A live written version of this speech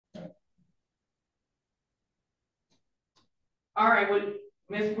All right, would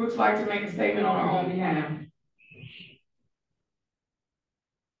Ms. Brooks like to make a statement on her own behalf?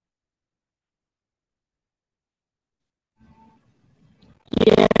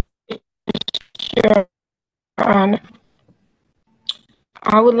 Yes, Your Honor.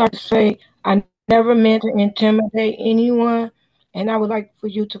 I would like to say I never meant to intimidate anyone, and I would like for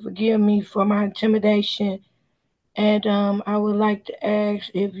you to forgive me for my intimidation. And I would like to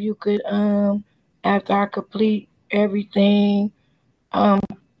ask if you could, after I complete everything, um,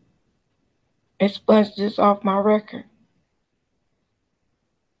 expunge this off my record.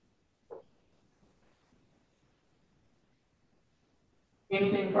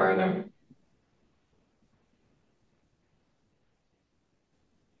 Anything further?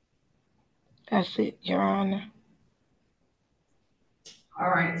 That's it, Your Honor. All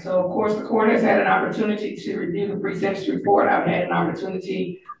right, so of course the court has had an opportunity to review the pre-sentence report. I've had an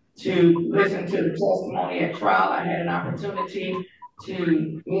opportunity to listen to the testimony at trial. I had an opportunity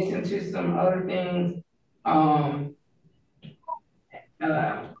to listen to some other things um,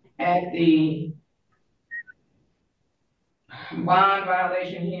 at the bond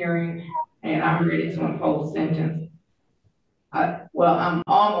violation hearing, and I'm ready to impose sentence. Well, I'm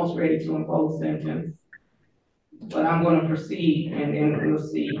almost ready to impose sentence, but I'm going to proceed, and then we'll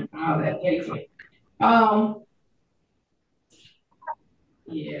see how that takes me.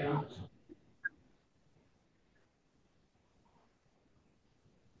 Yeah.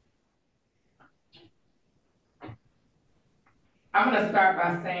 I'm going to start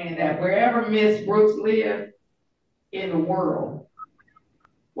by saying that wherever Miss Brooks lives in the world,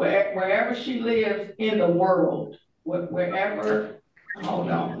 wherever she lives in the world, wherever, hold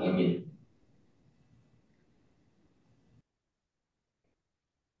on, let me.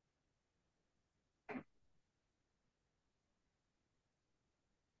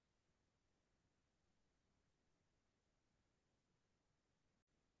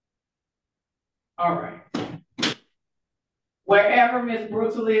 All right. Wherever Miss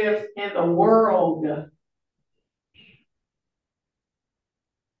Brooks lives in the world,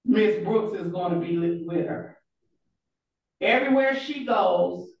 Miss Brooks is going to be with her. Everywhere she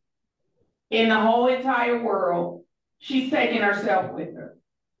goes, in the whole entire world, she's taking herself with her.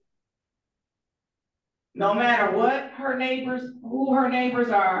 No matter what her neighbors, who her neighbors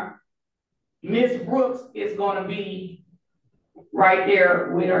are, Miss Brooks is going to be right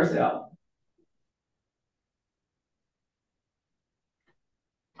there with herself.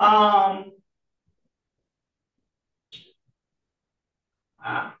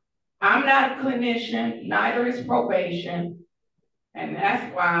 I'm not a clinician, neither is probation. And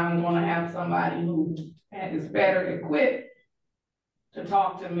that's why I'm going to have somebody who is better equipped to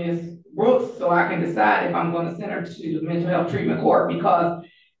talk to Ms. Brooks so I can decide if I'm going to send her to the mental health treatment court, because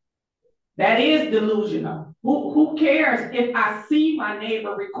that is delusional. Who cares if I see my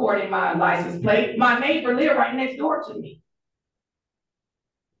neighbor recording my license plate? My neighbor lives right next door to me.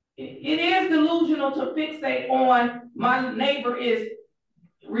 It is delusional to fixate on my neighbor is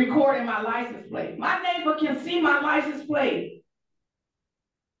recording my license plate. My neighbor can see my license plate.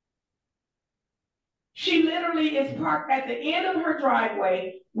 She literally is parked at the end of her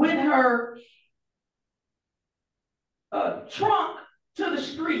driveway with her trunk to the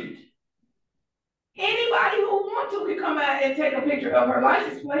street. Anybody who wants to can come out and take a picture of her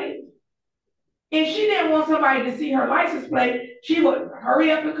license plate. If she didn't want somebody to see her license plate, she would hurry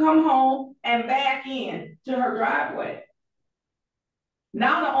up and come home and back in to her driveway.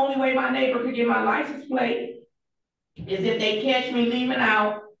 Now the only way my neighbor could get my license plate is if they catch me leaving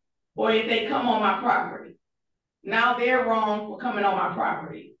out or if they come on my property. Now they're wrong for coming on my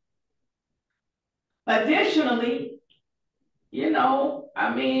property. Additionally, I'm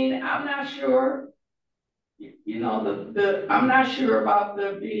not sure, I'm not sure about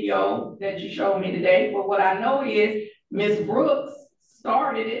the video that you showed me today, but what I know is Miss Brooks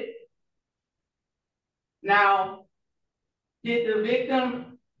started it. Now, did the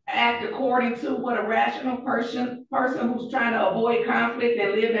victim act according to what a rational person who's trying to avoid conflict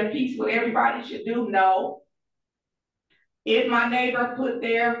and live in peace with everybody should do? No. If my neighbor put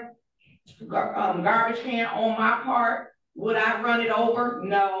their garbage can on my part, would I run it over?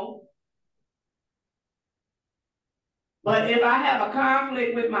 No. But if I have a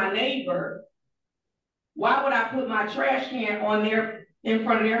conflict with my neighbor, why would I put my trash can on there in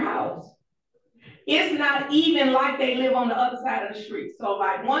front of their house? It's not even like they live on the other side of the street. So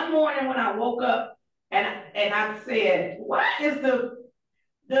like one morning when I woke up and I said, why is the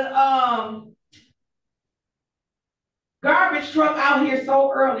garbage truck out here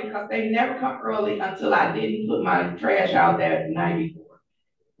so early? Because they never come early until I didn't put my trash out there the night before.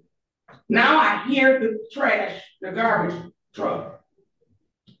 Now I hear the garbage truck.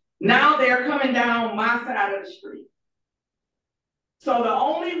 Now they're coming down my side of the street. So the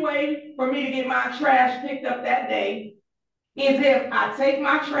only way for me to get my trash picked up that day is if I take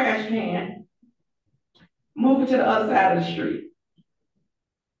my trash can, move it to the other side of the street.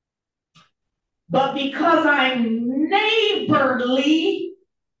 But because I'm neighborly,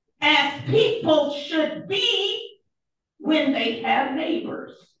 as people should be when they have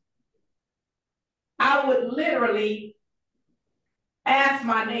neighbors, I would literally ask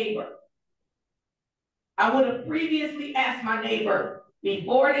my neighbor. I would have previously asked my neighbor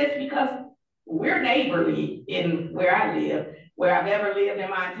before this, because we're neighborly in where I live, where I've ever lived in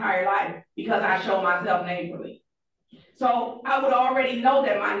my entire life, because I show myself neighborly. So I would already know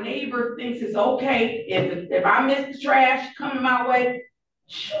that my neighbor thinks it's okay if I miss the trash coming my way,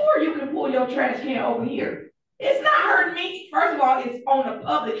 sure, you can pull your trash can over here. It's not hurting me. First of all, it's on a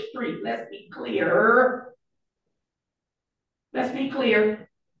public street. Let's be clear. Let's be clear.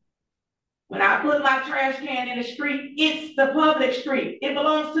 When I put my trash can in the street, it's the public street. It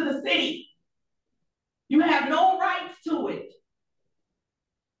belongs to the city. You have no rights to it.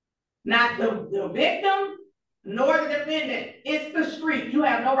 Not the victim, nor the defendant. It's the street. You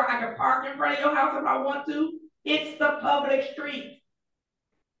have no right. I can park in front of your house if I want to. It's the public street.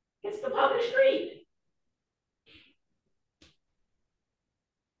 It's the public street.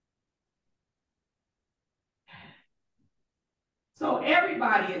 So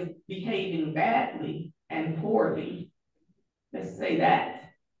everybody is behaving badly and poorly. Let's say that.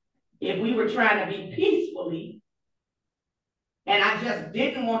 If we were trying to be peacefully, and I just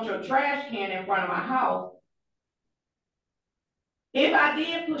didn't want your trash can in front of my house, if I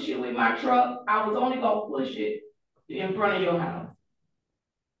did push it with my truck, I was only going to push it in front of your house.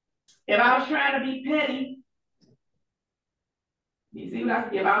 If I was trying to be petty, you see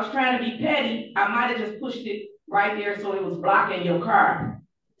what if I was trying to be petty, I might have just pushed it right there so it was blocking your car.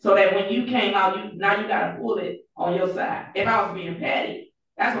 So that when you came out, now you got to pull it on your side. If I was being petty,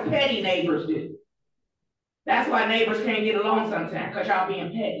 that's what petty neighbors do. That's why neighbors can't get along sometimes, because y'all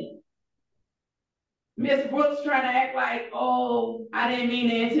being petty. Miss Brooks trying to act like, oh, I didn't mean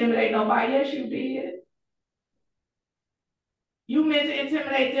to intimidate nobody. Yes, you did. You meant to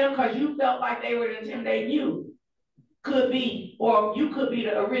intimidate them because you felt like they were intimidating you. Could be, or you could be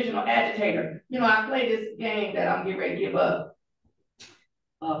the original agitator. You know, I play this game that I'm getting ready to give up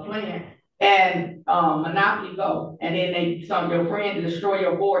playing, and Monopoly Go, and then some of your friends destroy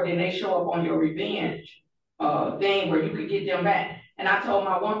your board, then they show up on your revenge thing where you could get them back. And I told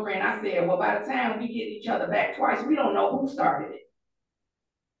my one friend, I said, well, by the time we get each other back twice, we don't know who started it.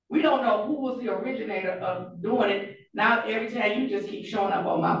 We don't know who was the originator of doing it. Now, every time you just keep showing up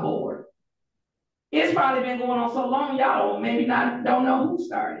on my board. It's probably been going on so long, y'all maybe don't know who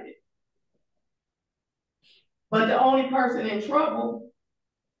started it. But the only person in trouble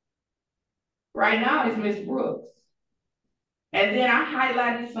right now is Miss Brooks. And then I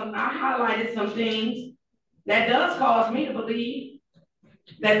highlighted some things that does cause me to believe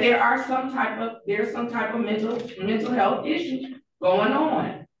that there's some type of mental health issues going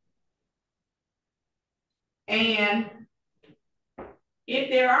on. And if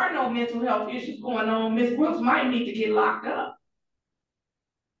there are no mental health issues going on, Ms. Brooks might need to get locked up.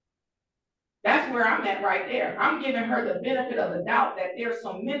 That's where I'm at right there. I'm giving her the benefit of the doubt that there's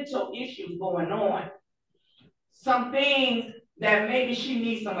some mental issues going on. Some things that maybe she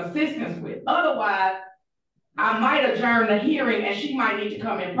needs some assistance with. Otherwise, I might adjourn the hearing and she might need to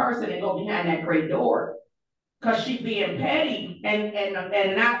come in person and go behind that great door, because she's being petty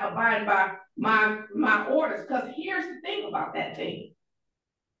and not abiding by my orders. Because here's the thing about that thing.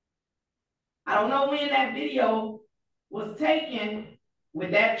 I don't know when that video was taken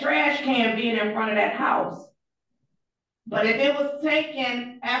with that trash can being in front of that house, but if it was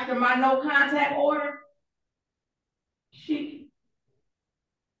taken after my no contact order, she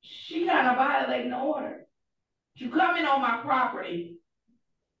kind of violating the order. You come in on my property.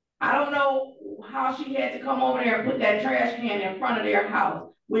 I don't know how she had to come over there and put that trash can in front of their house,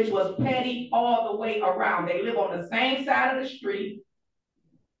 which was petty all the way around. They live on the same side of the street.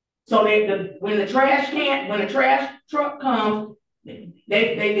 So when the trash truck comes,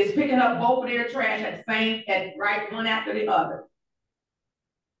 they just picking up both of their trash right one after the other.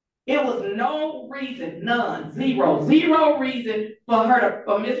 It was no reason, zero reason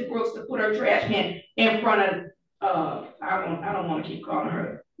for Miss Brooks to put her trash can in front of I don't want to keep calling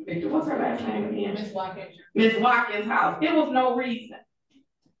her Victor. What's her last name again? Miss Watkins. Miss Watkins' house. It was no reason.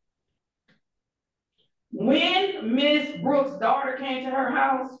 When Miss Brooks' daughter came to her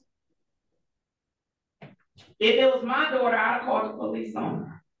house, if it was my daughter, I'd have called the police on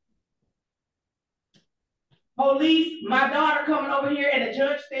her. Police, my daughter coming over here, and the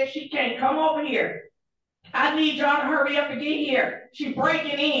judge said she can't come over here. I need y'all to hurry up and get here. She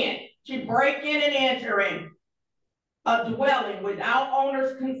breaking in. She breaking and entering a dwelling without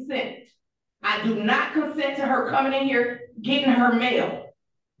owner's consent. I do not consent to her coming in here getting her mail.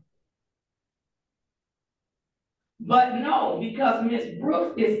 But no, because Miss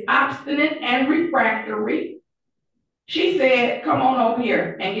Brooks is obstinate and refractory, she said, come on over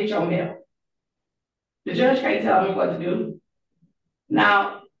here and get your mail. The judge can't tell me what to do.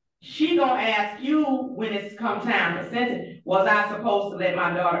 Now, she gonna ask you when it's come time for sentencing, was I supposed to let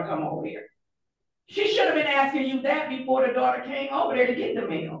my daughter come over here? She should have been asking you that before the daughter came over there to get the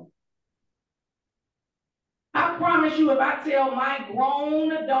mail. I promise you, if I tell my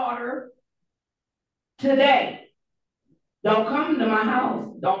grown daughter today, don't come to my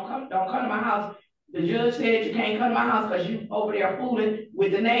house, don't come to my house. The judge said you can't come to my house because you over there fooling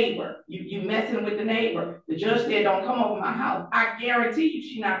with the neighbor. You messing with the neighbor. The judge said don't come over my house. I guarantee you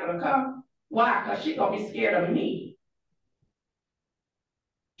she's not gonna come. Why? Because she's gonna be scared of me.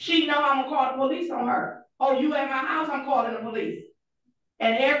 She know I'm gonna call the police on her. Oh, you at my house, I'm calling the police.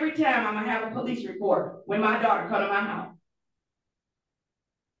 And every time I'm gonna have a police report when my daughter come to my house.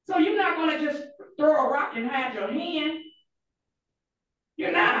 So you're not gonna just throw a rock and hide your hand.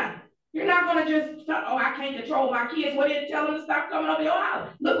 You're not. You're not gonna just, oh, I can't control my kids. Well, then tell them to stop coming over your house.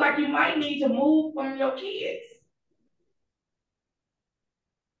 Look like you might need to move from your kids.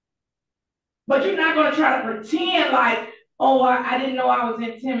 But you're not gonna try to pretend like, oh, I didn't know I was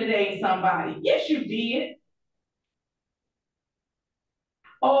intimidating somebody. Yes, you did.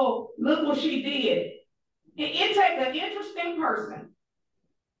 Oh, look what she did. It takes an interesting person.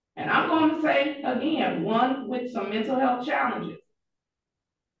 And I'm going to say, again, one with some mental health challenges,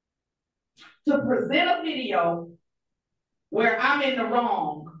 to present a video where I'm in the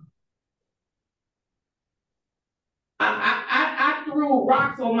wrong. I threw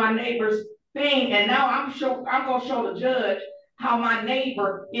rocks on my neighbor's thing, and now I'm going to show the judge how my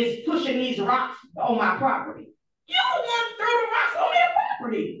neighbor is pushing these rocks on my property. You don't want to throw the rocks on their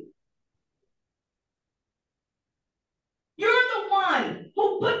property. You're the one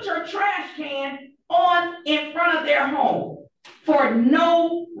who put your trash can on in front of their home for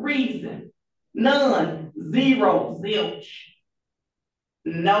no reason. None. Zero. Zilch.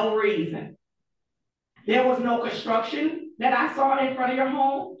 No reason. There was no construction that I saw in front of your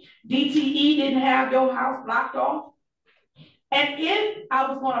home. DTE didn't have your house blocked off. And if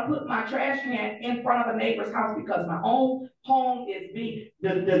I was going to put my trash can in front of a neighbor's house because my own home is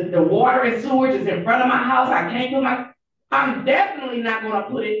the water and sewage is in front of my house, I can't put I'm definitely not going to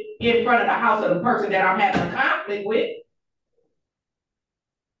put it in front of the house of the person that I'm having a conflict with.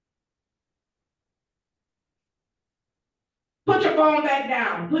 Put your phone back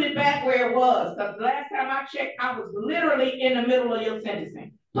down. Put it back where it was. Because the last time I checked, I was literally in the middle of your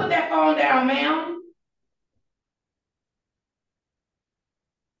sentencing. Put that phone down, ma'am.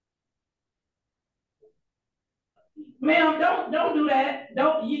 Ma'am, don't do that.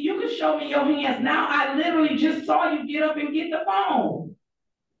 Don't you can show me your hands. Now I literally just saw you get up and get the phone.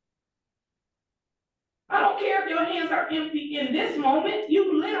 I don't care if your hands are empty in this moment.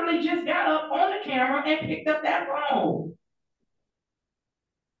 You literally just got up on the camera and picked up that phone.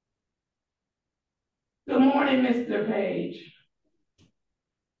 Good morning, Mr. Page.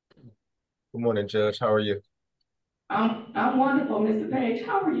 Good morning, Judge. How are you? I'm wonderful, Mr. Page.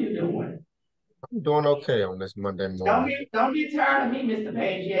 How are you doing? I'm doing okay on this Monday morning. Don't get tired of me, Mr.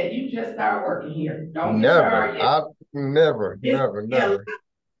 Page, yet. You just started working here. Don't get Never. tired yet. I never.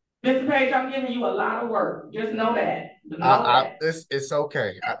 Mr. Page, I'm giving you a lot of work. Just know that. Know it's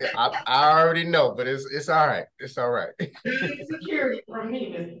okay. I already know, but it's all right. It's all right. Security from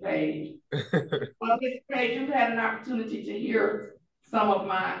me, Mr. Page. Well, Mr. Page, you've had an opportunity to hear some of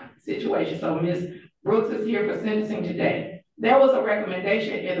my situations. So Ms. Brooks is here for sentencing today. There was a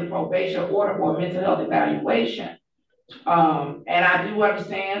recommendation in the probation order for a mental health evaluation. And I do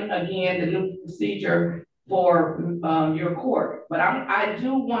understand, again, the new procedure for your court, but I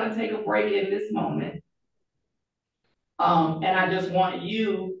do want to take a break in this moment. And I just want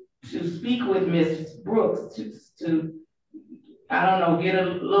you to speak with Ms. Brooks to I don't know, get a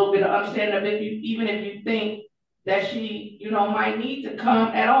little bit of understanding of it, even if you think that she, might need to come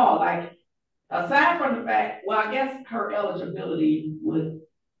at all. Like, aside from the fact, well, I guess her eligibility would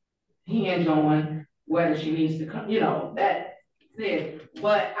hinge on whether she needs to come, that's it.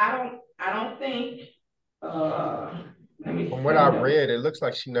 But I don't think, From what I read, it looks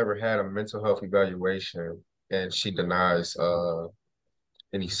like she never had a mental health evaluation, and she denies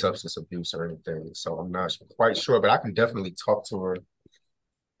any substance abuse or anything. So I'm not quite sure, but I can definitely talk to her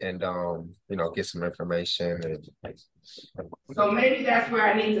get some information and So maybe that's where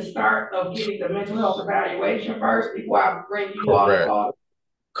I need to start of getting the mental health evaluation first before I bring you on the correct, call.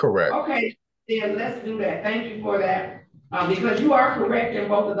 correct. Okay, then let's do that. Thank you for that. Because you are correct in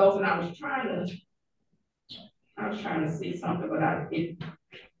both of those, and I was trying to see something, but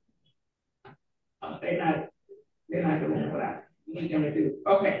they're not doing what I need them to do.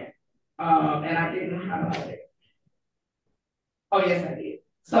 Okay. And I didn't highlight it. Oh, yes, I did.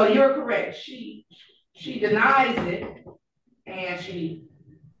 So you're correct. She denies it, and she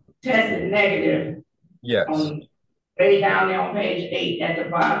tested negative. Yes. Way down there on page 8 at the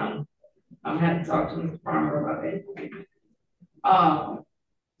bottom. I'm going to have to talk to Mr. Farmer about that.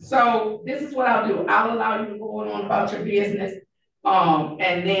 So this is what I'll do. I'll allow you to go on about your business.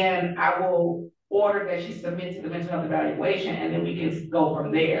 And then I will order that she submit to the mental health evaluation, and then we can go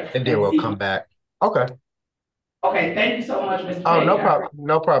from there. And then we'll come back. Okay. Okay, thank you so much, Mr. Oh, Page. no problem.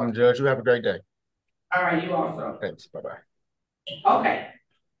 No problem, Judge. You have a great day. All right, you also. Thanks. Bye-bye. Okay.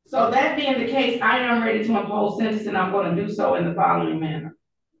 So that being the case, I am ready to impose sentence, and I'm going to do so in the following manner.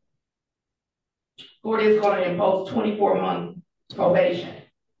 Court is going to impose 24-month probation.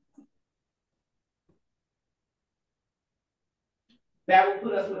 That will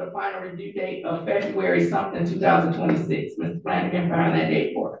put us with a final review date of February something 2026. Mr. Flanagan, find that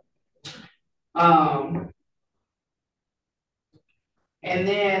date for it. And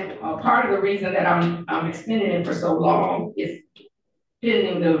then part of the reason that I'm extending it for so long is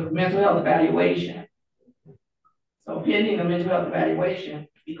pending the mental health evaluation. So pending the mental health evaluation,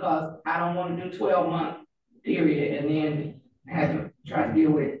 because I don't want to do 12-month period and then have to try to deal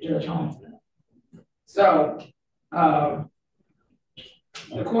with Judge Holmes. So the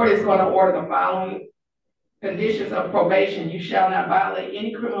court is going to order the following conditions of probation. You shall not violate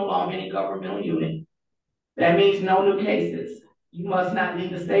any criminal law of any governmental unit. That means no new cases. You must not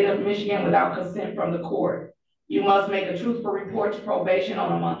leave the state of Michigan without consent from the court. You must make a truthful report to probation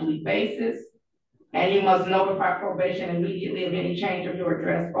on a monthly basis. And you must notify probation immediately of any change of your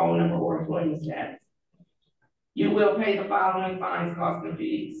address, phone number, or employment status. You will pay the following fines, costs, and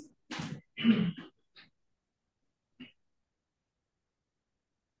fees.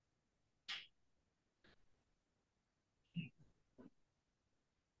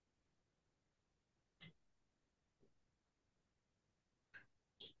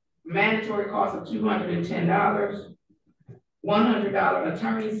 Mandatory cost of $210, $100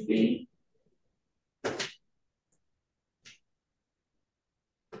 attorney's fee,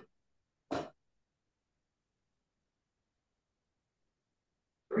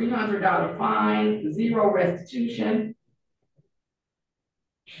 $300 fine, 0 restitution,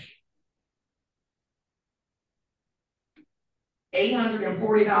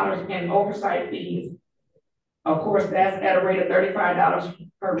 $840 in oversight fees. Of course, that's at a rate of $35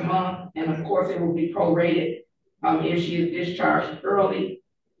 per month, and of course, it will be prorated if she is discharged early.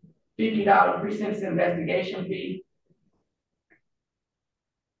 $50 pre-sentence investigation fee.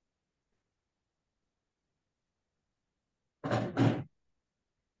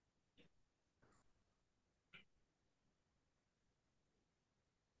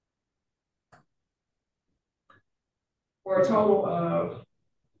 For a total of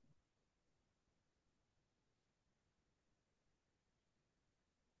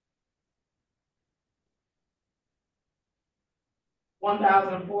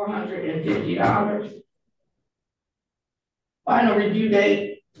 $1,450. Final review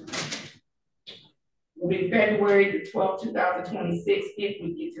date will be February the 12th, 2026, if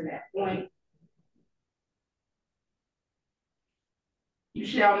we get to that point. You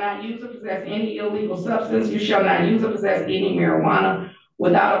shall not use or possess any illegal substance. You shall not use or possess any marijuana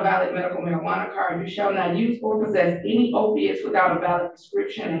without a valid medical marijuana card. You shall not use or possess any opiates without a valid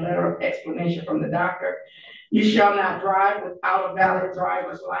prescription and letter of explanation from the doctor. You shall not drive without a valid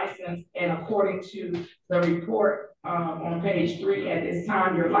driver's license. And according to the report on page 3, at this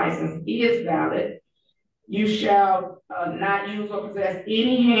time, your license is valid. You shall not use or possess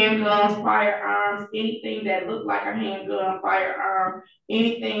any handguns, firearms, anything that looks like a handgun, firearm,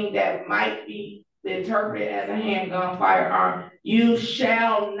 anything that might be interpreted as a handgun, firearm. You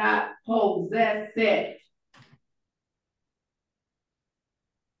shall not possess it.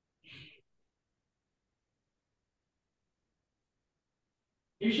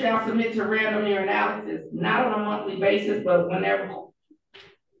 You shall submit to random urinalysis, not on a monthly basis, but whenever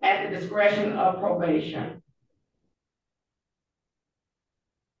at the discretion of probation.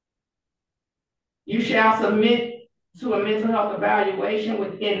 You shall submit to a mental health evaluation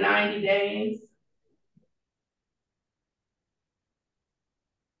within 90 days.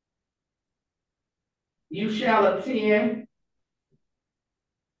 You shall attend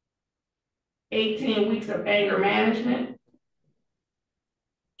 18 weeks of anger management.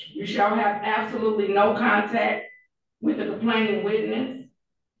 You shall have absolutely no contact with the complaining witness.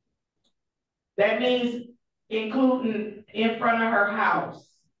 That means including in front of her house.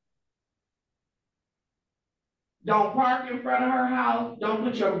 Don't park in front of her house. Don't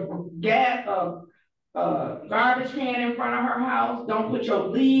put your garbage can in front of her house. Don't put your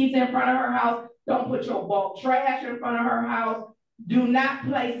leaves in front of her house. Don't put your bulk trash in front of her house. Do not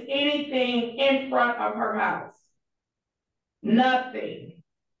place anything in front of her house. Nothing.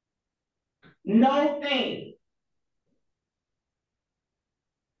 No thing.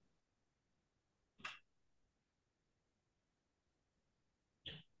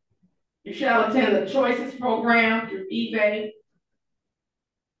 You shall attend the Choices program through eBay.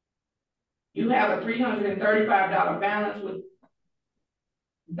 You have a $335 balance with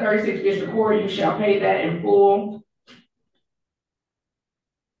 36 District Court. You shall pay that in full.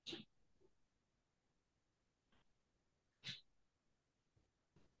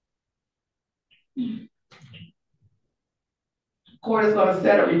 Court is going to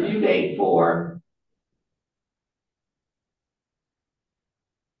set a review date for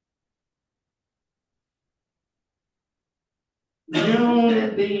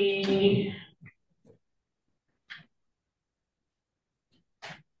June the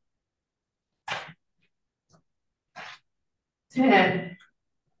 10th.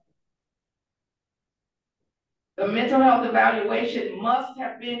 The mental health evaluation must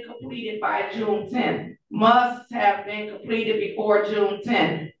have been completed by June 10th. Must have been completed before June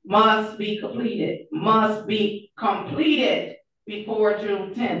 10th. Must be completed. Must be completed before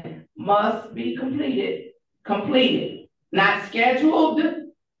June 10th. Must be completed. Completed. Not scheduled.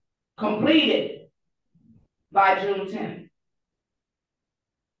 Completed by June 10th.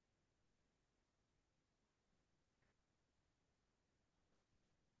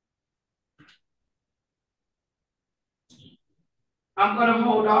 I'm going to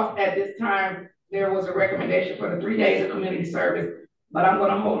hold off at this time. There was a recommendation for the 3 days of community service, but I'm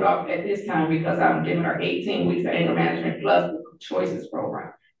going to hold off at this time because I'm giving her 18 weeks of anger management plus the Choices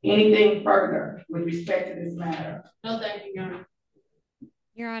program. Anything further with respect to this matter? No, thank you, Your Honor.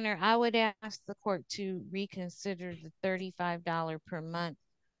 Your Honor, I would ask the court to reconsider the $35 per month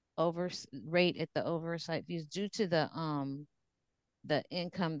rate at the oversight fees due to the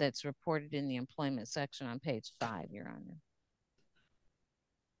income that's reported in the employment section on page 5, Your Honor.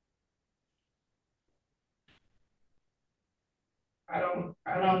 I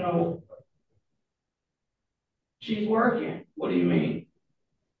don't know. She's working. What do you mean?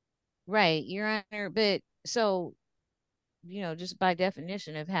 Right, Your Honor, but so, just by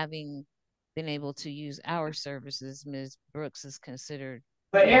definition of having been able to use our services, Ms. Brooks is considered.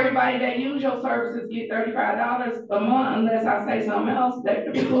 But everybody that use your services get $35 a month, unless I say something else. That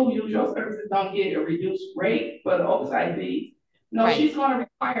the people who use your services don't get a reduced rate for the oversight fees. No, right. She's going to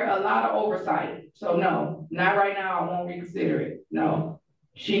require a lot of oversight. So no, not right now. I won't reconsider it. No,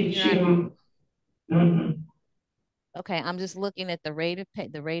 Okay, I'm just looking at the rate of pay,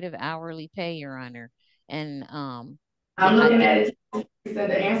 the rate of hourly pay, Your Honor, and I'm looking at it. She said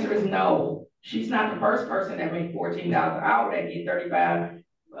the answer is no. She's not the first person that makes $14 an hour that get $35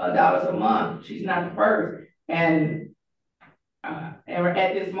 a month. She's not the first. And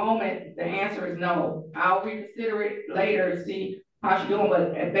at this moment, the answer is no. I'll reconsider it later to see how she's doing,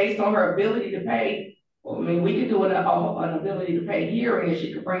 but based on her ability to pay, I mean, we could do an ability to pay hearing, and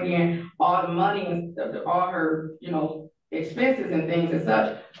she could bring in all the money and all her, expenses and things and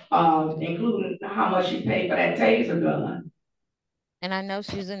such, including how much she paid for that taser gun. And I know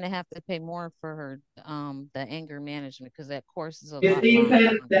she's going to have to pay more for her, the anger management, because that course is a lot.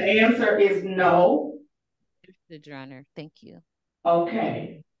 The answer is no. Your Honor, thank you.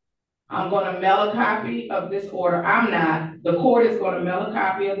 Okay. I'm going to mail a copy of this order. I'm not. The court is going to mail a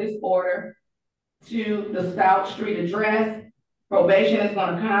copy of this order to the Stout Street address. Probation is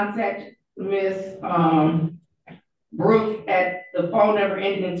going to contact Ms. Brooks at the phone number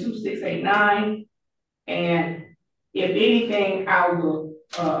ending in 2689. And if anything, I will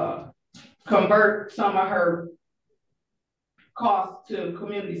convert some of her costs to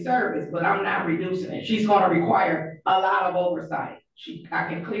community service, but I'm not reducing it. She's going to require a lot of oversight. I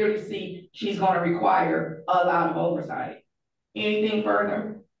can clearly see she's going to require a lot of oversight. Anything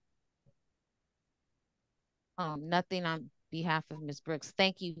further? Nothing on behalf of Ms. Brooks.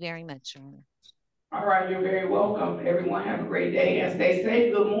 Thank you very much, Your Honor. All right, you're very welcome. Everyone have a great day and stay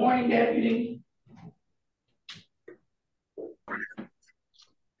safe. Good morning, Deputy.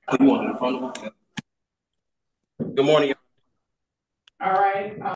 Good morning. All right.